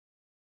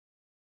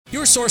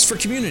Your source for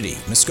community.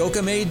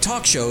 Muskoka-made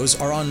talk shows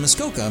are on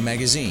Muskoka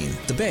Magazine,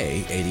 The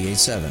Bay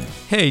 88.7.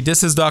 Hey,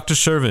 this is Dr.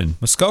 Shervin.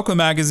 Muskoka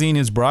Magazine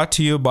is brought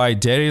to you by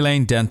Dairy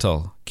Lane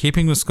Dental,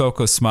 keeping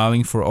Muskoka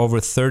smiling for over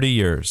 30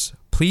 years.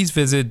 Please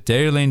visit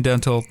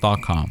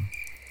dairylanedental.com.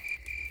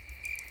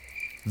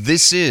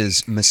 This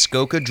is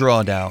Muskoka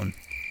Drawdown.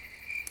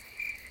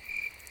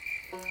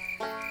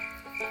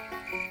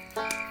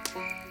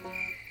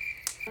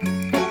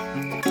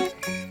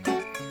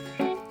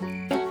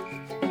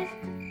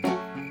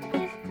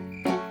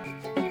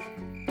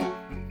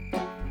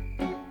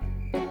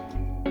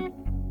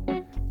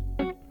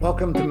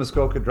 Welcome to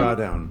Muskoka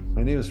Drawdown.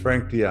 My name is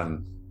Frank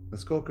DeYoung.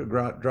 Muskoka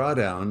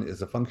Drawdown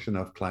is a function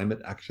of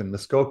Climate Action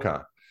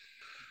Muskoka.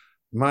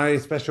 My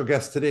special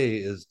guest today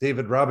is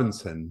David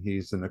Robertson.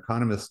 He's an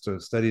economist who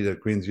studied at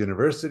Queen's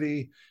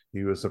University.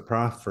 He was a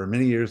prof for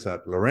many years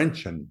at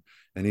Laurentian,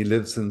 and he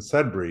lives in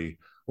Sudbury.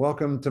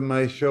 Welcome to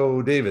my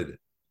show, David.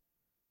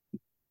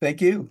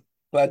 Thank you.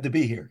 Glad to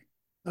be here.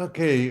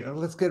 Okay,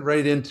 let's get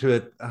right into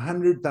it.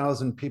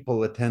 100,000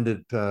 people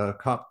attended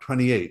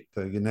COP28,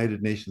 the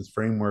United Nations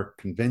Framework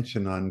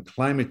Convention on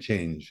Climate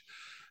Change.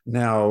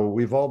 Now,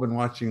 we've all been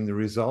watching the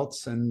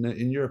results, and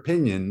in your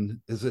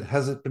opinion,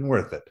 has it been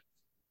worth it?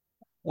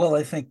 Well,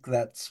 I think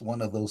that's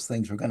one of those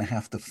things we're going to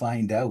have to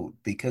find out,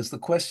 because the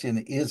question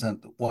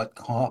isn't what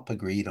COP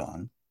agreed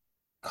on.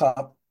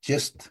 COP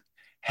just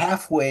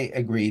halfway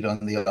agreed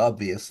on the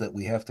obvious that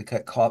we have to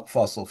cut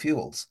fossil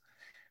fuels.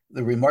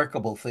 The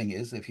remarkable thing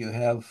is, if you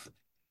have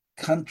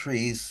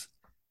countries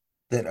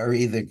that are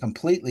either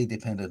completely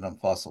dependent on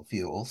fossil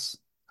fuels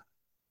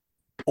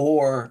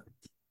or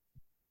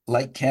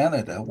like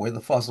Canada, where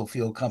the fossil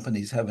fuel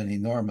companies have an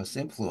enormous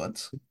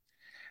influence,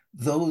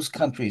 those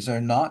countries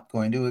are not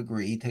going to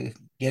agree to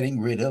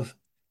getting rid of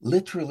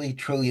literally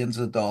trillions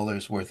of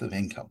dollars worth of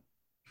income.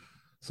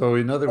 So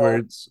in other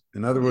words,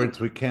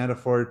 we can't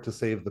afford to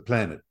save the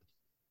planet.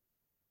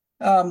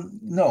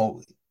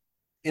 No.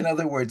 In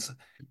other words,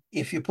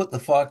 if you put the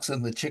fox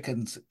and the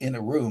chickens in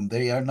a room,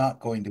 they are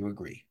not going to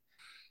agree.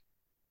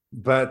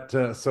 But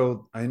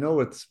so I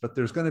know but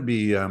there's going to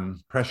be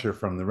pressure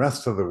from the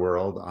rest of the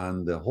world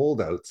on the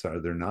holdouts,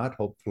 are there not?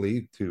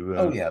 Hopefully to.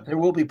 Oh yeah, there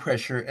will be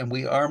pressure, and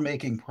we are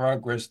making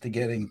progress to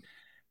getting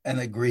an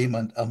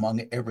agreement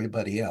among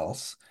everybody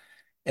else.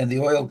 And the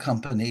oil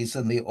companies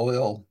and the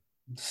oil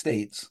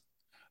states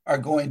are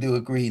going to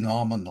agree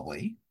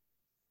nominally.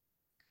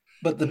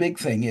 But the big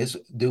thing is,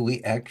 do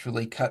we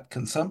actually cut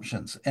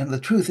consumptions? And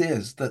the truth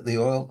is that the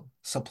oil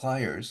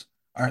suppliers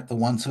aren't the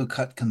ones who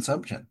cut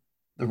consumption.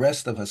 The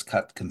rest of us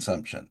cut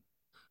consumption.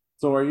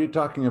 So are you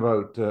talking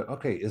about,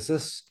 okay, is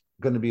this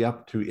going to be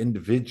up to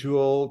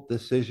individual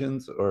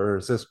decisions, or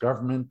is this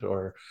government,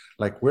 or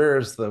like where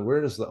does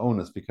the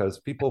onus? Because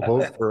people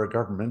vote for a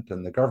government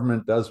and the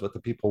government does what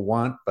the people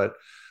want, but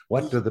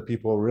what do the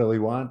people really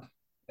want?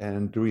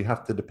 And do we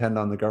have to depend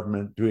on the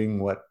government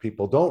doing what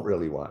people don't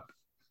really want?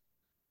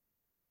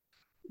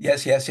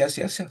 Yes.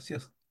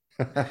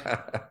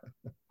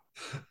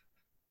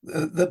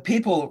 The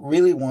people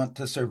really want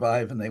to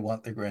survive, and they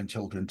want their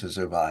grandchildren to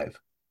survive.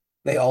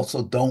 They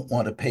also don't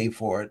want to pay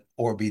for it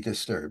or be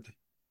disturbed,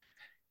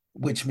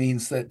 which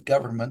means that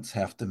governments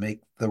have to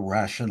make the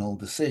rational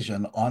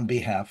decision on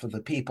behalf of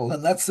the people,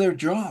 and that's their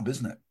job,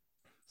 isn't it?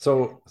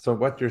 So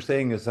what you're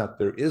saying is that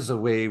there is a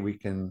way we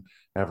can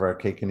have our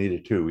cake and eat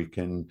it too. We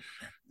can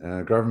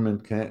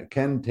government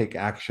can take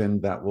action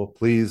that will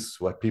please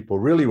what people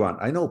really want.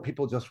 I know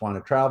people just want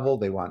to travel,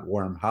 they want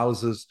warm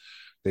houses,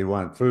 they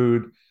want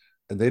food,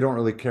 and they don't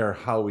really care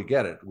how we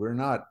get it. We're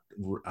not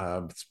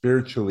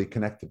spiritually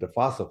connected to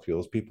fossil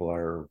fuels.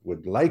 People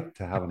would like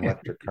to have an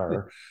electric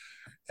car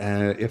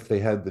if they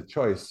had the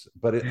choice.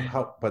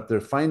 But their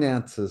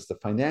finances,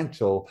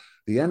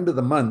 the end of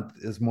the month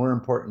is more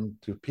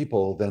important to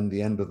people than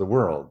the end of the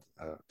world,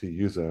 to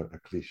use a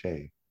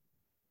cliche.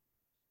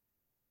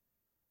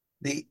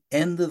 The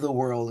end of the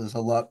world is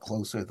a lot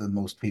closer than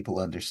most people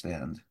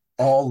understand.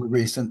 All the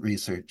recent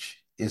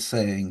research is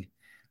saying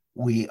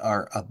we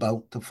are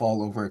about to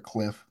fall over a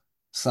cliff.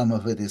 Some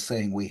of it is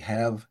saying we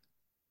have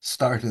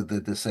started the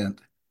descent.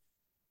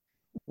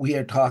 We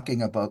are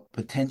talking about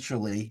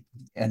potentially,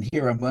 and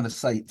here I'm going to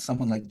cite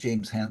someone like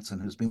James Hansen,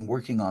 who's been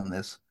working on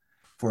this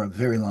for a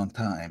very long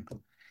time.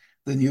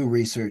 The new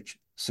research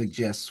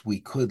suggests we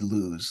could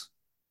lose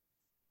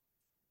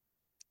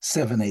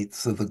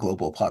 7/8 of the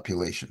global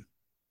population.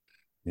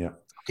 Yeah.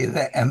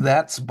 And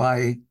that's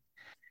by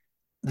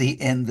the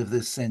end of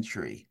this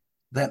century.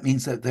 That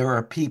means that there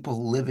are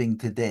people living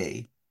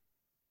today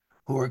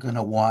who are going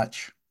to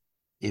watch,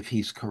 if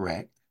he's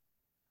correct,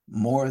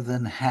 more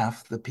than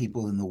half the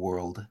people in the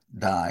world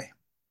die.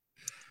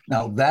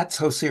 Now, that's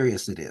how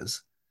serious it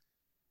is.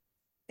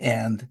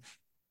 And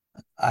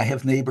I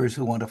have neighbors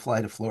who want to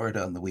fly to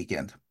Florida on the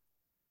weekend.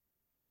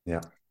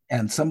 Yeah.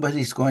 And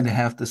somebody's going to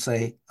have to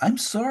say, I'm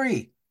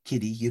sorry,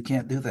 Kitty, you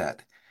can't do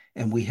that.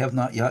 And we have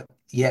not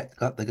yet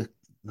got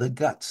the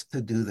guts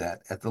to do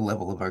that at the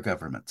level of our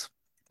governments.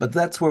 But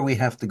that's where we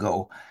have to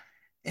go.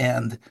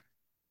 And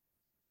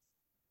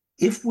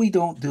if we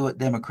don't do it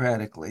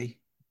democratically,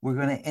 we're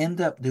going to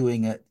end up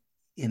doing it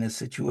in a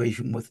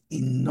situation with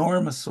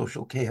enormous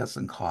social chaos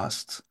and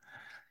costs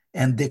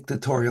and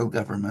dictatorial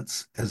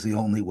governments as the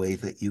only way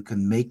that you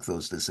can make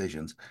those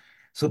decisions.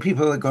 So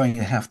people are going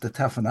to have to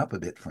toughen up a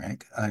bit,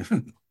 Frank.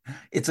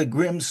 It's a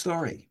grim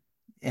story.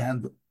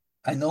 And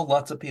I know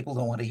lots of people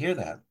don't want to hear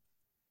that,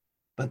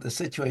 but the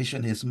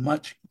situation is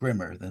much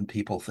grimmer than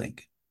people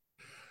think.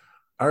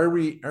 Are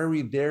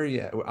we there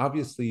yet?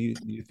 Obviously,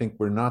 you think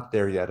we're not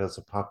there yet as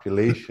a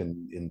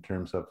population in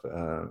terms of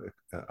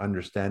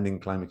understanding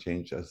climate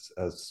change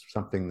as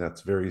something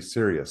that's very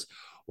serious.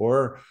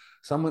 Or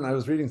I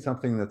was reading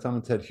something that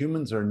someone said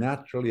humans are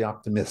naturally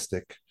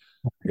optimistic.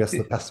 I guess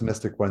the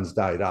pessimistic ones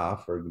died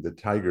off, or the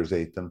tigers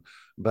ate them.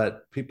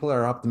 But people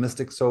are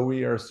optimistic, so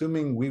we are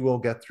assuming we will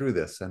get through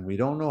this, and we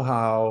don't know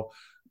how,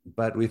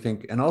 but we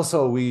think, and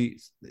also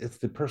it's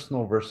the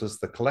personal versus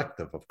the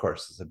collective, of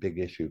course, is a big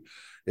issue.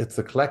 It's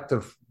a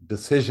collective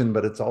decision,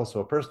 but it's also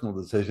a personal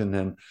decision.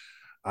 And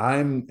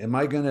am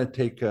I going to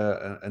take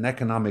an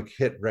economic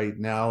hit right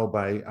now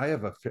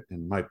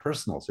in my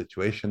personal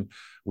situation,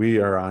 we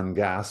are on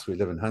gas, we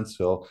live in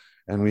Huntsville,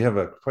 and we have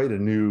quite a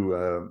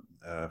new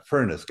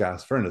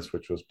gas furnace,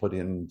 which was put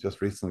in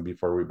just recently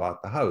before we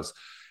bought the house.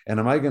 And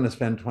am I going to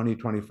spend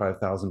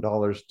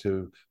 $25,000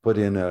 to put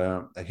in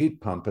a heat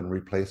pump and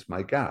replace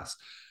my gas?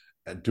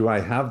 Do I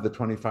have the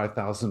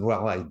 25,000?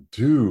 Well, I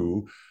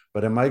do,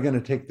 but am I going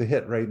to take the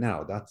hit right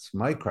now? That's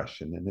my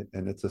question,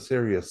 and it's a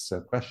serious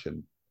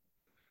question.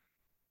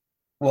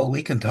 Well,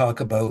 we can talk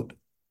about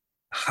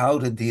how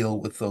to deal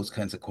with those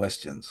kinds of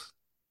questions,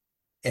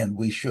 and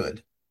we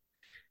should.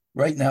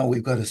 Right now,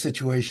 we've got a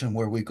situation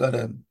where we've got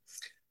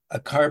a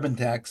carbon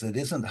tax that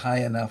isn't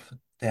high enough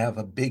to have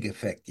a big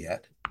effect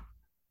yet,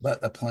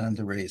 but a plan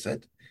to raise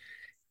it.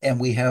 And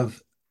we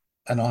have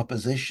an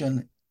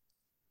opposition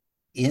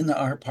in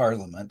our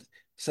parliament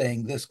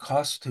saying this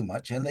costs too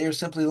much, and they are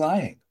simply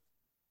lying.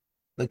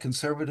 The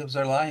Conservatives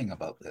are lying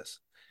about this.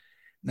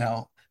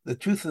 Now, the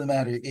truth of the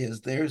matter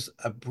is there's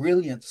a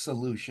brilliant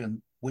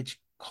solution which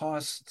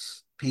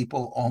costs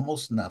people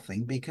almost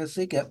nothing because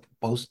they get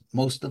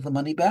most of the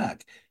money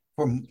back.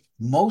 For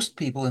most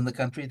people in the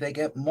country, they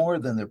get more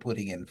than they're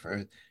putting in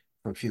for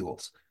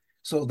fuels.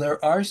 So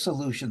there are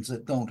solutions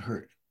that don't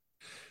hurt,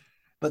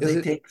 but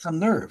they take some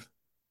nerve.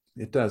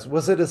 It does.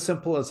 Was it as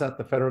simple as that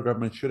the federal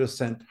government should have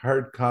sent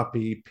hard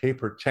copy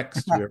paper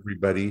checks to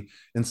everybody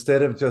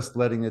instead of just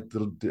letting it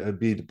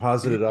be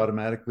deposited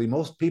automatically?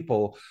 Most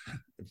people,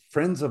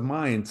 friends of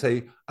mine,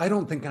 say, I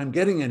don't think I'm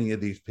getting any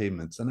of these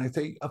payments. And I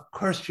say, of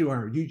course you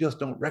are. You just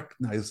don't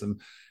recognize them.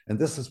 And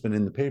this has been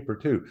in the paper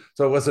too.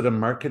 So was it a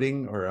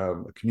marketing or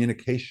a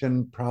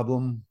communication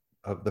problem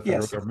of the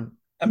federal government?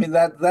 I mean,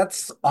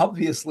 that's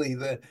obviously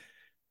the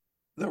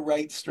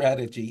right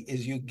strategy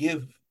is you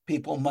give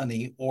people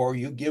money or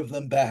you give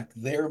them back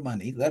their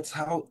money. That's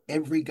how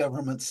every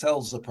government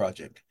sells a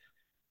project.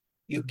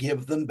 You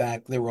give them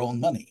back their own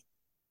money,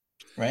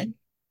 right?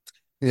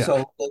 Yeah.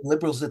 So the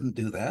Liberals didn't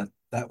do that.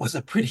 That was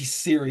a pretty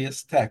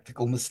serious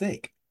tactical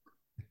mistake.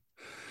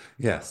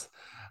 Yes.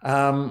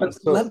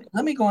 Let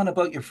me go on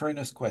about your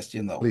furnace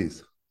question, though.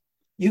 Please.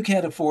 You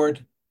can't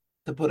afford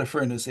to put a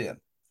furnace in.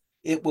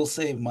 It will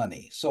save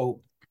money.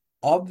 So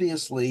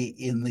obviously,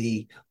 in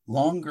the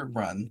longer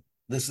run,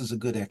 this is a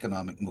good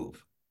economic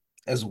move,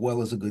 as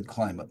well as a good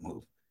climate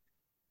move.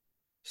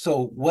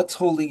 So what's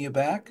holding you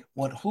back?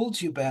 What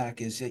holds you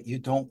back is that you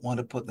don't want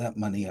to put that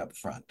money up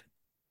front.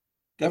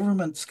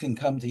 Governments can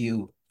come to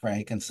you,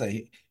 Frank, and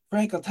say,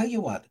 Frank, I'll tell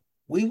you what,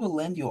 we will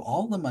lend you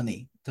all the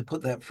money to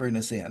put that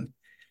furnace in.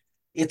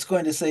 It's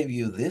going to save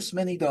you this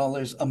many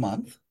dollars a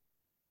month.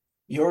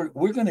 We're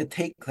going to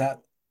take that,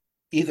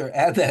 either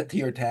add that to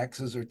your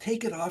taxes or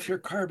take it off your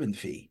carbon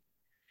fee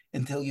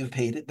until you've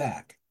paid it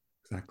back.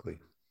 Exactly.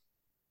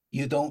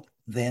 You don't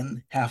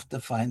then have to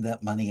find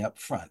that money up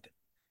front.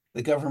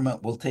 The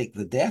government will take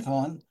the debt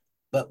on,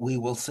 but we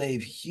will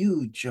save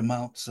huge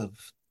amounts of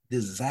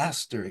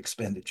disaster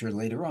expenditure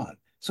later on.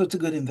 So it's a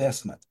good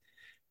investment.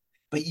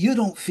 But you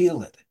don't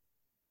feel it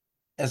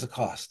as a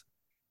cost.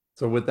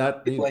 So would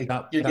that be like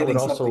that would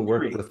also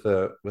work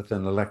with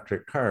an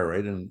electric car,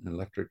 right? An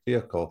electric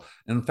vehicle.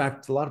 And in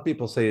fact, a lot of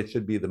people say it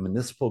should be the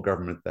municipal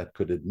government that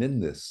could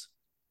admin this.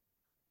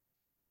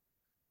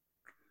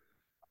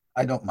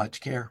 I don't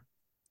much care.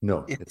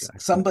 No, it's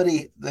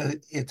somebody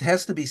it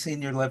has to be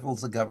senior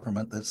levels of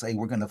government that say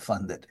we're going to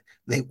fund it.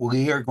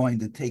 We are going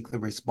to take the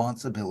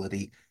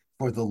responsibility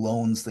for the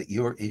loans that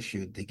you're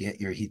issued to get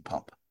your heat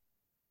pump.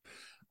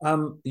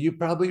 You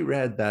probably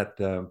read that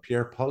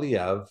Pierre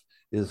Poilievre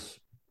he's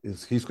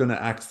going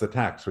to axe the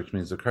tax, which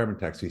means the carbon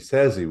tax. He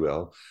says he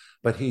will,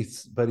 but the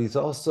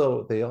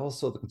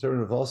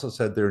Conservatives also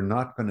said they're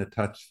not going to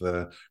touch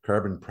the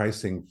carbon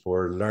pricing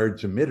for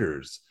large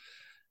emitters.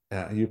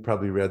 You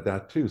probably read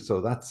that too.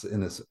 So that's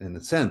in a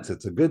sense,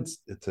 it's a good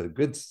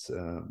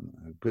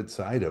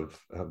side of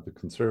the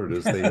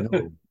Conservatives. They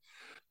know.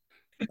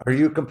 Are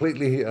you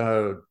completely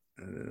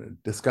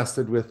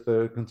disgusted with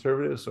the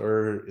Conservatives,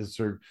 or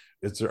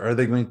are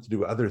they going to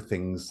do other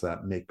things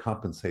that may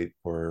compensate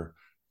for?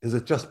 Is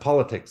it just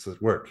politics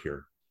at work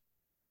here?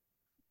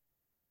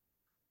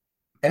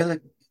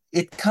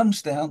 It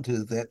comes down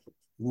to that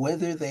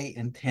whether they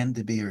intend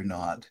to be or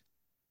not,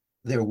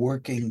 they're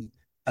working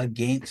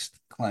against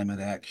climate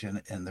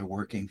action and they're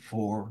working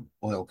for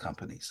oil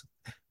companies.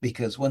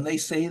 Because when they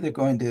say they're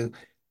going to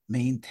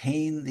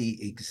maintain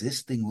the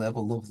existing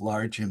level of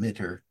large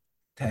emitter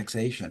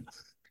taxation,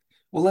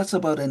 well, that's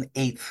about an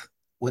eighth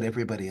what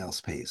everybody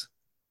else pays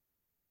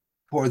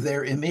for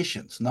their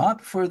emissions,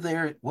 not for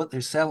their what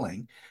they're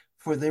selling,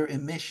 for their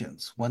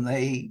emissions. When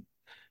they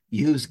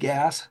use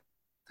gas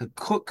to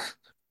cook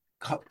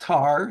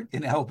tar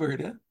in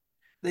Alberta,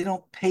 they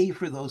don't pay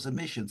for those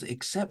emissions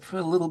except for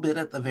a little bit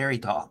at the very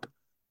top.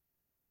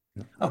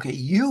 Okay,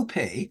 you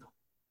pay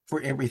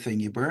for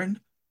everything you burn.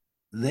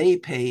 They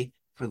pay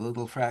for the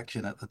little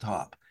fraction at the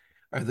top.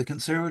 Are the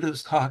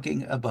Conservatives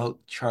talking about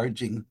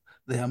charging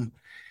them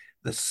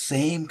the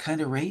same kind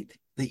of rate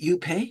that you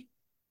pay?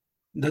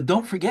 Now,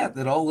 don't forget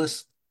that all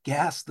this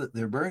gas that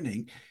they're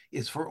burning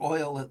is for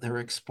oil that they're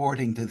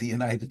exporting to the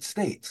United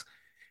States.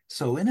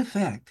 So in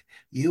effect,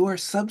 you are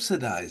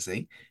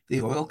subsidizing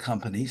the oil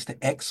companies to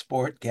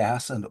export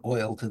gas and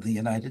oil to the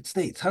United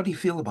States. How do you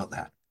feel about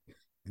that?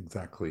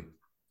 Exactly.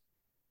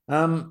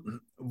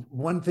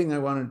 One thing I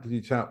wanted to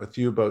chat with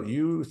you about,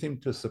 you seem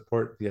to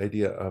support the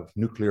idea of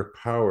nuclear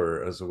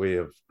power as a way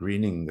of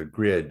greening the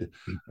grid,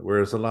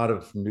 whereas a lot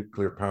of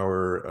nuclear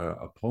power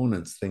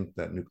opponents think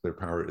that nuclear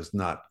power is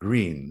not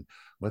green.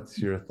 What's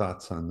your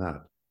thoughts on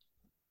that?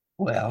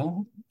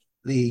 Well,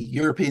 the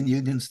European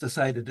Union's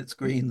decided it's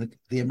green.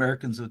 The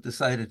Americans have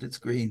decided it's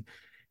green.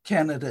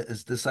 Canada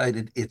has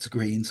decided it's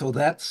green. So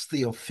that's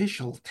the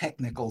official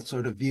technical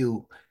sort of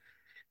view.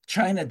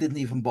 China didn't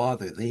even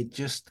bother. They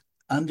just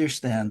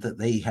understand that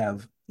they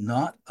have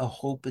not a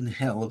hope in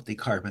hell of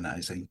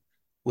decarbonizing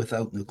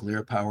without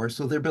nuclear power.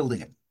 So they're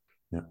building it.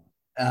 Yeah.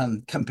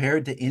 And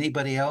compared to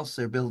anybody else,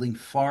 they're building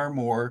far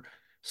more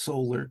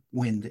solar,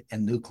 wind,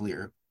 and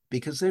nuclear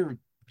because they're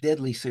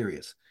deadly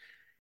serious.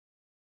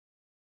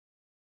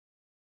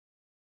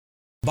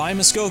 By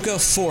Muskoka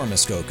for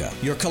Muskoka,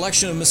 your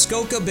collection of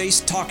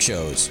Muskoka-based talk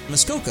shows.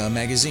 Muskoka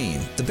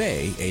Magazine, The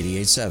Bay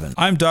 88.7.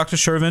 I'm Dr.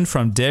 Shervin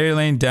from Dairy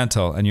Lane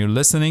Dental, and you're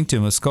listening to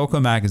Muskoka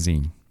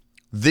Magazine.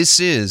 This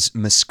is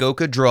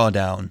Muskoka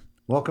Drawdown.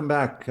 Welcome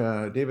back,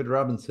 David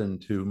Robertson,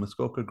 to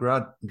Muskoka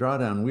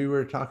Drawdown. We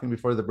were talking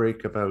before the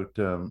break about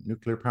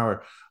nuclear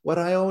power. What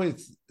I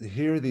always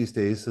hear these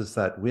days is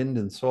that wind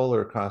and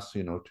solar cost,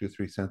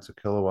 2-3 cents a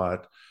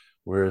kilowatt,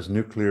 whereas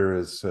nuclear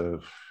is,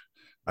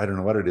 I don't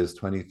know what it is,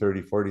 20,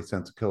 30, 40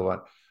 cents a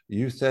kilowatt.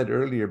 You said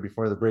earlier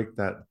before the break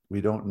that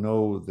we don't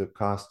know the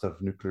cost of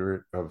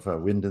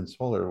wind and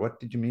solar. What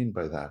did you mean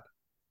by that?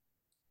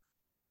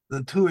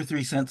 The 2 or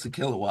 3 cents a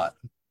kilowatt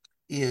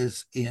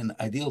is in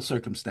ideal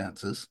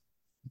circumstances.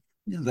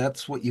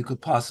 That's what you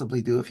could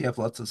possibly do if you have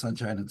lots of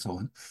sunshine and so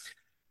on.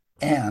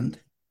 And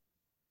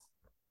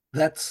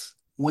that's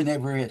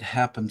whenever it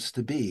happens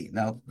to be.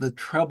 Now, the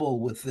trouble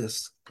with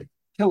this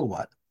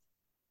kilowatt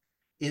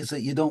is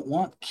that you don't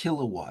want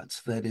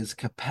kilowatts, that is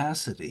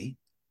capacity,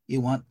 you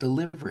want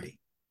delivery,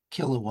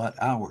 kilowatt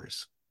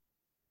hours.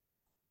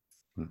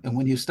 And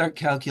when you start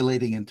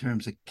calculating in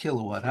terms of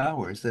kilowatt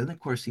hours, then of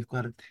course you've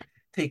got to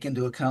take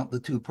into account the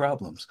two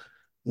problems.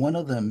 One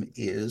of them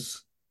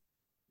is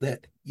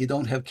that you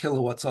don't have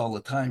kilowatts all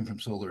the time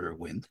from solar or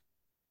wind.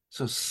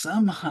 So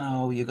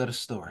somehow you got to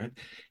store it.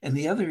 And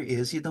the other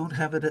is you don't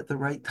have it at the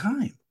right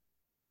time.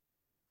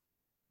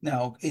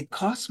 Now, it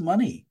costs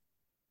money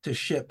to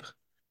ship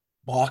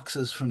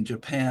boxes from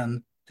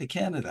Japan to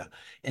Canada,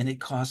 and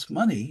it costs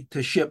money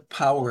to ship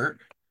power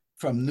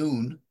from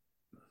noon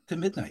to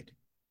midnight.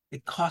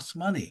 It costs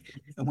money.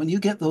 And when you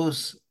get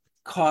those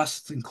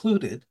costs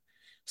included,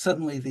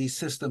 suddenly these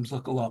systems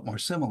look a lot more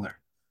similar.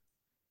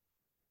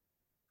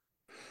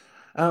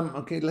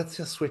 Okay, let's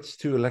just switch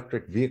to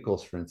electric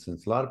vehicles, for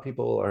instance. A lot of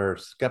people are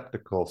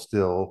skeptical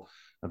still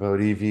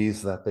about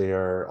EVs, that they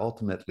are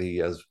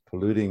ultimately as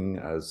polluting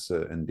as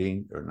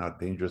or not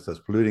dangerous as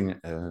polluting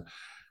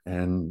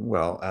and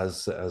well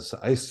as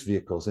ICE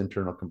vehicles,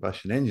 internal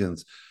combustion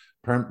engines.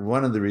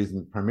 One of the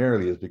reasons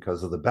primarily is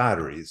because of the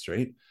batteries,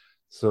 right?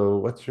 So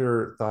what's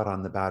your thought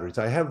on the batteries?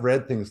 I have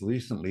read things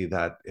recently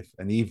that if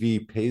an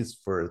EV pays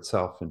for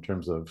itself in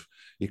terms of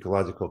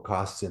ecological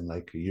costs in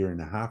like a year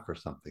and a half or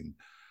something.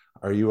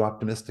 Are you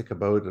optimistic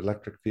about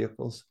electric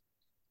vehicles?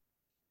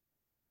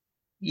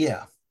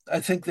 Yeah, I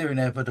think they're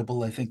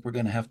inevitable. I think we're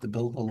going to have to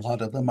build a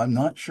lot of them. I'm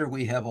not sure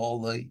we have all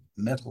the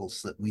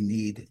metals that we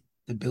need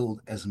to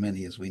build as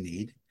many as we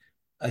need.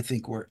 I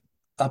think we're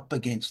up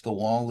against the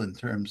wall in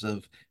terms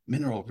of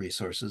mineral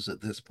resources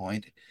at this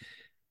point.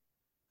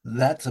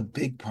 That's a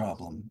big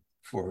problem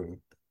for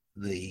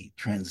the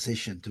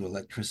transition to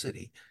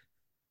electricity.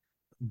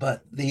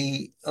 But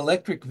the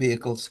electric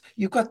vehicles,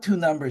 you've got two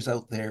numbers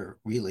out there,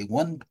 really.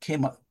 One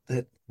came up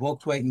that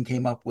Volkswagen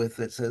came up with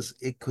that says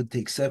it could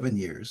take 7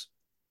 years.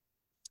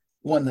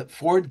 One that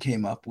Ford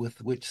came up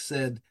with, which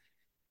said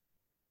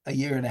a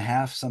year and a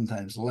half,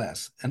 sometimes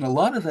less. And a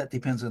lot of that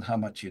depends on how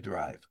much you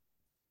drive.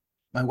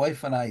 My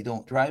wife and I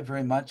don't drive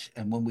very much.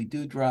 And when we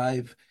do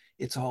drive,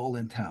 it's all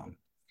in town.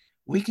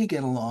 we could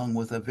get along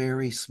with a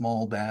very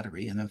small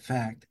battery. And in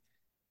fact,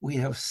 we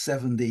have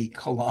 70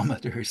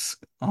 kilometers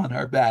on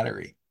our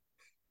battery.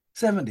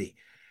 70.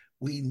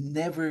 We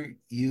never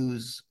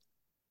use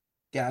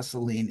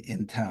gasoline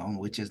in town,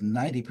 which is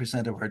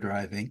 90% of our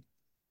driving.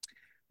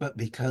 But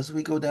because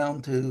we go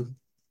down to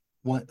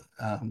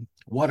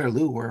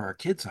Waterloo, where our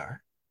kids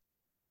are,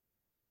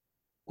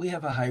 we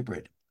have a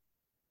hybrid.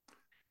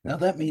 Now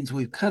that means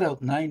we've cut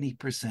out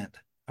 90%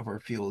 of our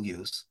fuel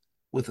use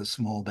with a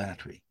small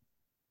battery.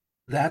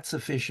 That's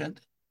efficient.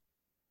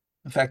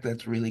 In fact,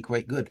 that's really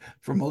quite good.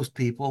 For most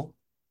people,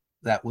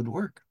 that would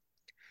work.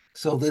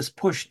 So this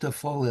push to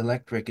full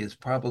electric is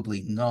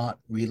probably not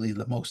really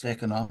the most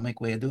economic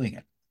way of doing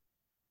it.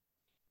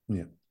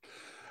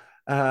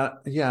 Yeah.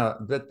 Yeah,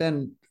 but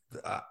then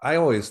I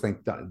always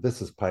think that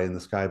this is pie in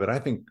the sky, but I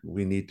think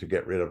we need to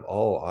get rid of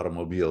all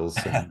automobiles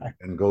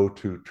and go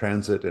to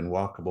transit and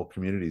walkable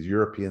communities,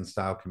 European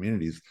style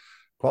communities.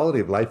 Quality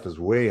of life is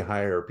way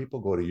higher. People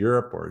go to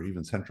Europe or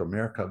even Central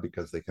America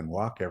because they can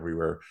walk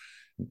everywhere.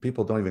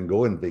 People don't even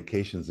go on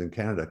vacations in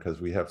Canada because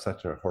we have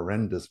such a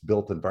horrendous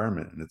built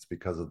environment, and it's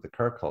because of the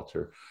car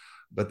culture.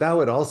 But that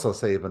would also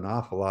save an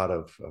awful lot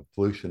of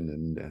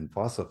pollution and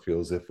fossil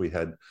fuels if we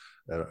had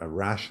a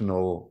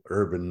rational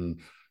urban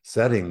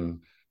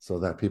setting so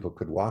that people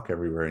could walk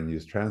everywhere and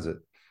use transit.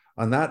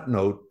 On that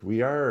note,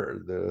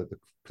 the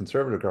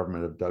Conservative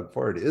government of Doug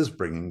Ford is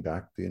bringing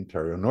back the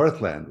Ontario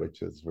Northland,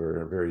 which is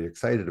we're very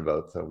excited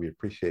about. So we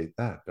appreciate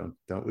that,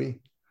 don't we?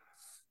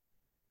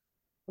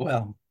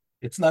 Well,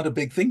 it's not a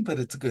big thing, but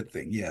it's a good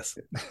thing. Yes.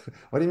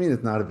 What do you mean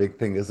it's not a big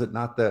thing? Is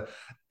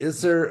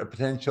there a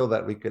potential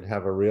that we could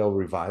have a real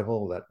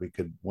revival, that we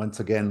could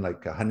once again,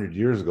 like 100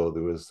 years ago,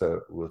 there was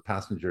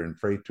passenger and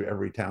freight to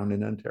every town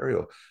in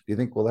Ontario? Do you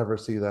think we'll ever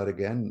see that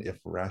again if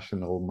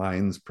rational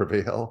minds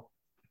prevail?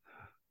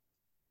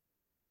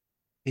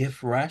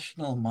 If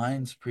rational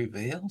minds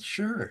prevail,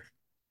 sure.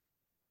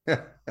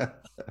 Okay.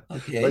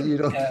 But you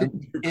don't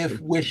think if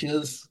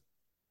wishes,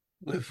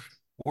 if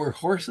were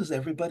horses,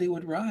 everybody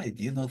would ride.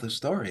 You know the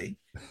story.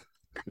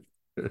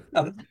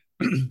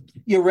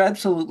 You're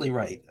absolutely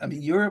right. I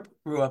mean, Europe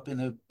grew up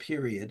in a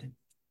period,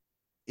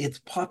 its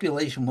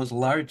population was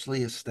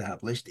largely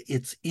established,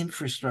 its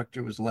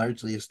infrastructure was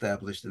largely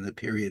established in the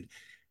period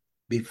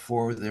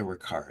before there were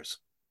cars.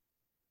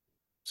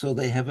 So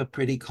they have a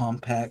pretty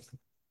compact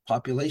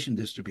population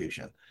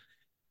distribution.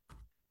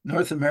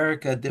 North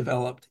America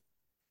developed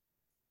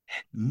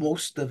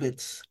most of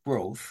its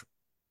growth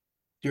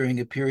during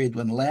a period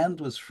when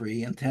land was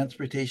free and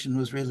transportation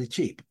was really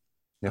cheap.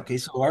 Yep. Okay,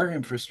 so our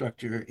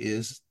infrastructure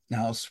is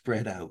now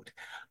spread out.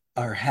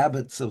 Our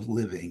habits of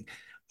living,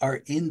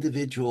 our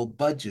individual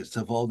budgets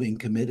have all been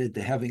committed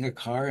to having a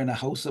car and a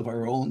house of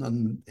our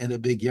own and a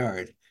big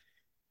yard.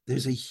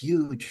 There's a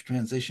huge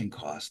transition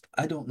cost.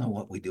 I don't know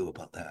what we do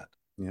about that.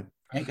 Yeah.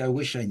 Frank, I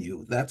wish I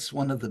knew. That's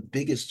one of the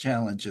biggest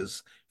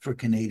challenges for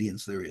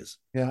Canadians there is.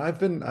 Yeah, I've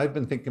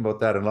been thinking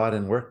about that a lot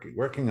and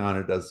working on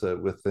it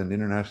with an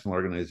international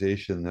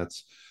organization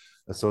that's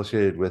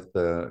associated with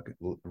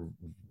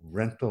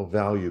rental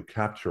value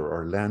capture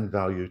or land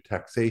value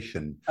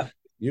taxation.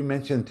 You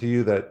mentioned to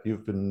you that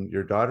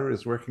your daughter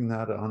is working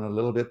that on a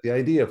little bit. The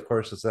idea, of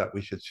course, is that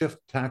we should shift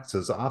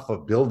taxes off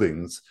of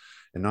buildings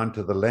and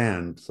onto the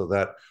land so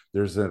that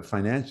there's a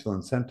financial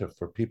incentive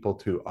for people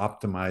to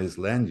optimize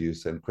land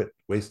use and quit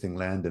wasting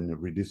land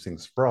and reducing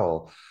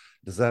sprawl.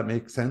 Does that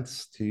make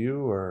sense to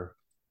you, or?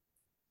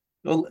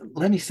 Well,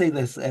 let me say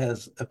this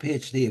as a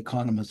PhD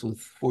economist with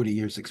 40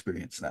 years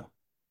experience now,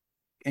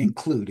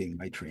 including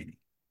my training,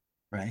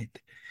 right?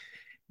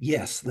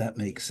 Yes, that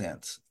makes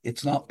sense.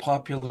 It's not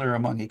popular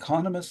among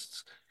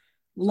economists,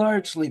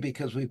 largely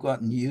because we've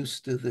gotten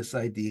used to this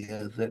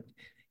idea that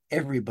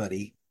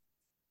everybody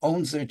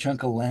owns their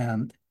chunk of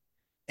land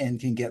and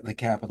can get the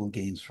capital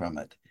gains from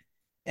it.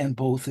 And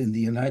both in the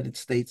United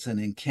States and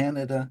in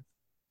Canada,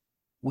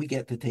 we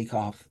get to take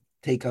out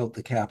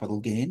the capital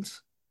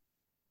gains.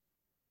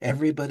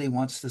 Everybody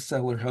wants to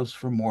sell their house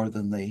for more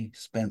than they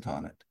spent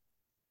on it.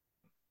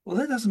 Well,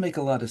 that doesn't make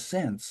a lot of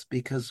sense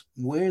because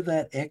where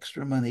that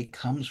extra money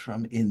comes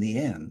from in the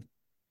end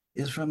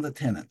is from the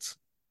tenants.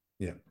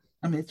 Yeah.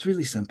 I mean, it's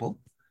really simple.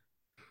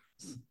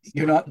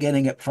 You're not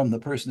getting it from the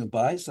person who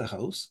buys the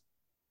house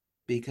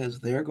because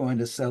they're going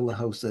to sell the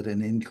house at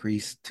an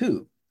increase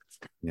too.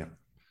 Yeah.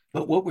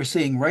 But what we're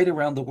seeing right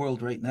around the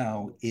world right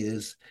now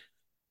is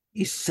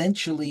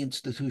essentially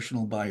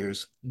institutional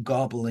buyers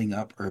gobbling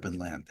up urban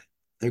land.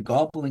 They're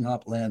gobbling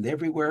up land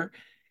everywhere.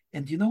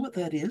 And you know what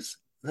that is?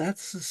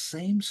 That's the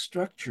same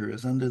structure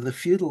as under the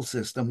feudal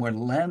system where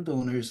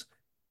landowners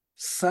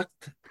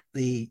sucked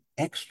the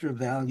extra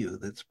value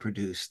that's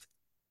produced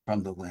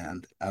from the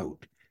land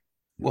out.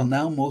 Well,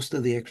 now most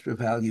of the extra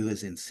value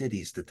is in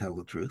cities, to tell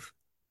the truth.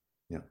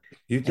 Yeah.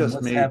 You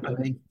just made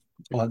happening?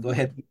 Oh, go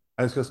ahead.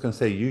 I was just going to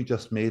say, you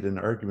just made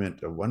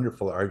a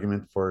wonderful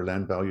argument for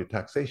land value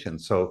taxation.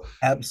 So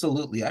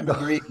absolutely, I'm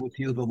agreeing with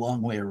you the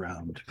long way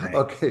around. Right?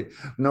 Okay,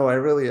 no, I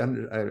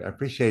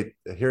appreciate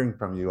hearing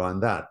from you on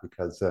that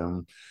because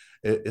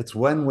it's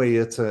one way,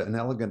 it's an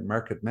elegant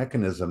market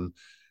mechanism,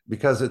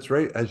 because it's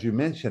right, as you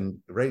mentioned,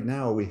 right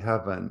now we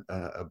have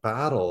a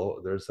battle.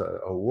 There's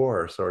a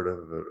war, sort of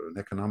an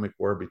economic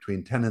war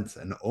between tenants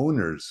and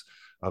owners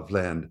of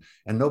land,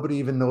 and nobody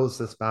even knows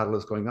this battle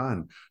is going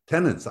on.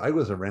 Tenants, I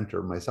was a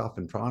renter myself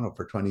in Toronto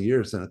for 20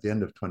 years, and at the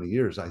end of 20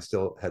 years, I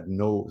still had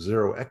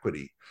zero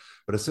equity.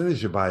 But as soon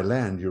as you buy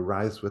land, you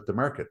rise with the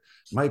market.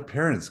 My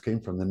parents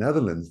came from the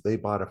Netherlands. They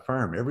bought a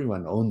farm.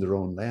 Everyone owned their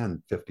own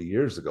land 50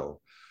 years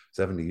ago,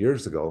 70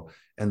 years ago,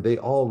 and they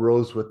all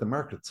rose with the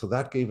market. So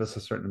that gave us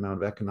a certain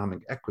amount of economic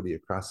equity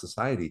across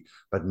society.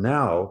 But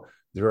now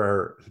there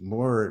are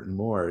more and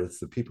more, it's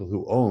the people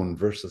who own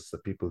versus the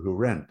people who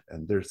rent.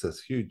 And there's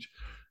this huge,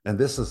 and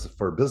this is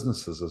for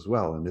businesses as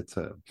well. And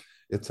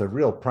it's a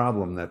real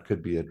problem that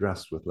could be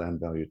addressed with land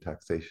value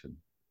taxation.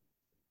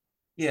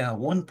 Yeah,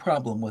 one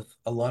problem with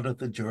a lot of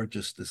the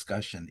Georgist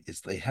discussion is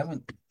they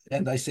haven't,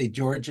 and I say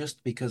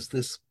Georgist because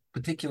this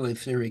particular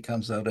theory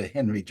comes out of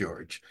Henry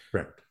George.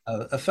 Correct.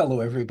 A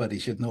fellow everybody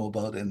should know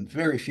about, and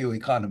very few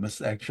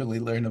economists actually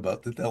learn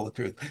about, to tell the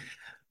truth.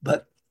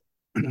 But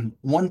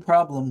one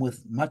problem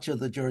with much of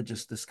the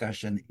Georgist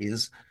discussion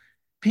is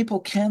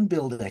people can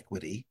build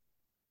equity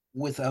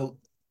without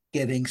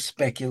getting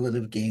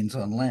speculative gains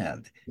on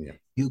land. Yeah.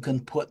 You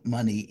can put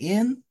money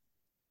in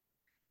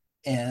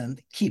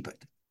and keep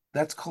it.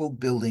 That's called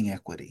building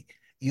equity.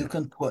 You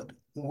can put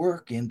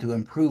work into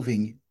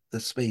improving the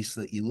space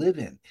that you live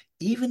in.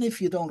 Even if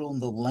you don't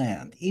own the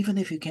land, even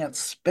if you can't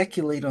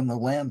speculate on the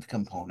land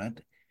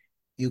component,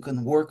 you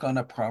can work on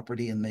a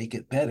property and make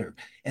it better.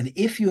 And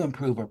if you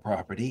improve a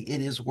property,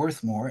 it is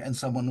worth more and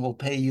someone will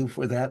pay you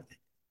for that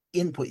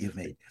input you've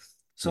made.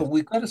 So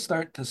we've got to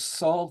start to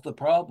solve the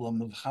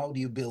problem of how do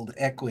you build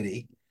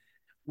equity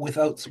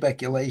without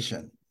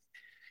speculation.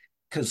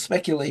 Because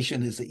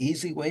speculation is the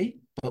easy way,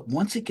 but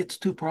once it gets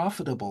too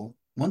profitable,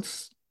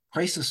 once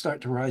prices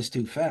start to rise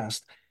too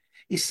fast,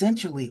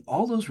 essentially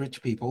all those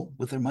rich people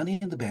with their money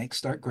in the bank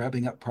start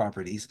grabbing up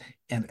properties,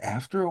 and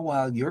after a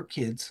while your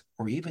kids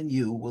or even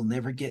you will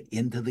never get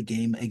into the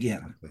game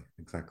again.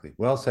 Exactly.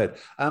 Well said.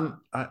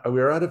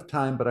 We're out of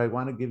time, but I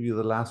want to give you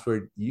the last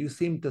word. You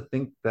seem to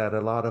think that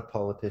a lot of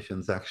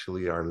politicians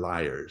actually are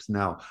liars.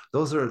 Now,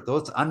 those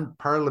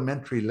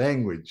unparliamentary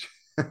language,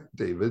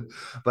 David,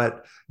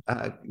 but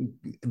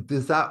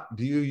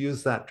do you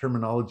use that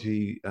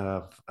terminology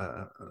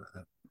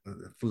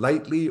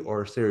lightly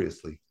or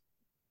seriously?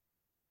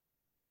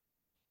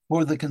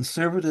 For the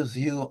conservatives'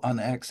 view on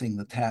axing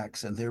the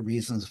tax and their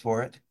reasons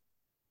for it,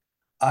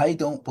 I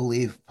don't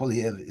believe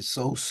Poilievre is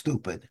so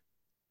stupid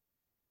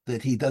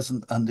that he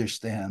doesn't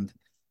understand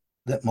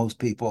that most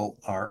people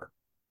are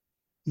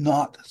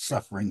not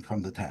suffering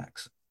from the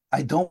tax.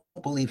 I don't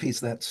believe he's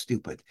that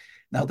stupid.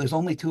 Now, there's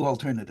only two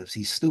alternatives.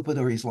 He's stupid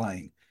or he's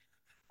lying.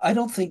 I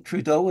don't think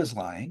Trudeau is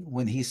lying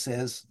when he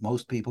says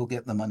most people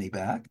get the money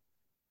back.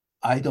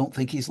 I don't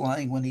think he's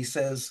lying when he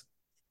says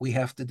we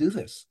have to do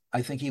this.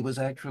 I think he was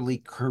actually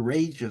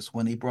courageous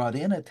when he brought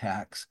in a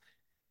tax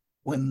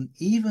when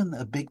even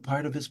a big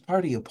part of his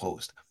party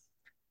opposed.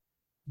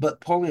 But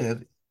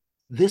Poilievre,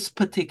 this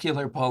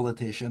particular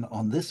politician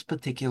on this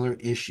particular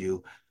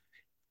issue,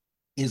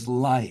 is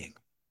lying.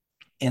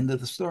 End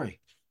of the story.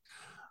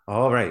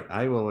 All right,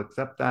 I will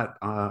accept that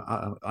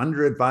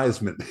under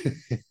advisement.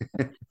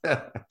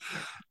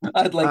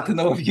 I'd like to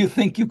know if you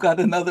think you've got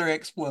another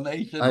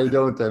explanation. I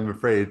don't, I'm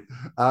afraid.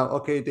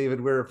 Okay,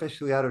 David, we're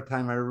officially out of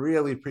time. I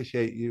really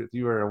appreciate you.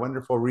 You are a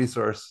wonderful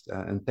resource,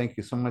 and thank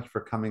you so much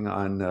for coming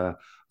on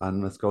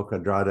Muskoka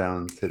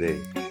Drawdown today.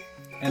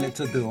 And it's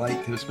a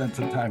delight to spend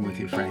some time with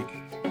you, Frank.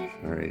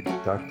 All right,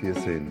 talk to you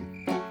soon.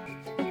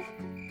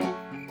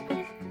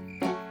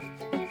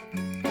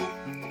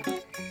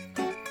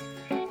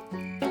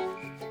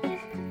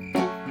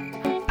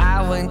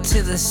 Went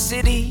to the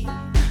city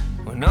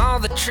when all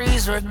the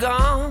trees were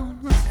gone,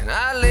 and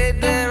I laid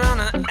there on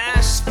an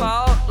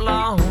asphalt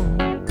lawn.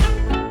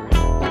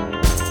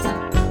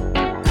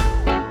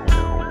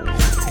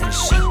 And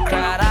she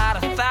cried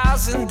out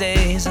 1,000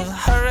 days of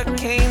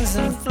hurricanes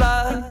and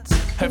floods.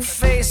 Her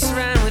face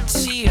ran with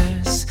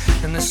tears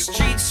and the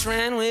streets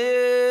ran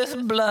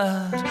with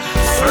blood.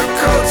 Fur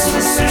coats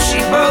and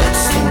sushi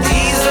boats and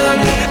diesel in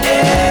the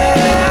air.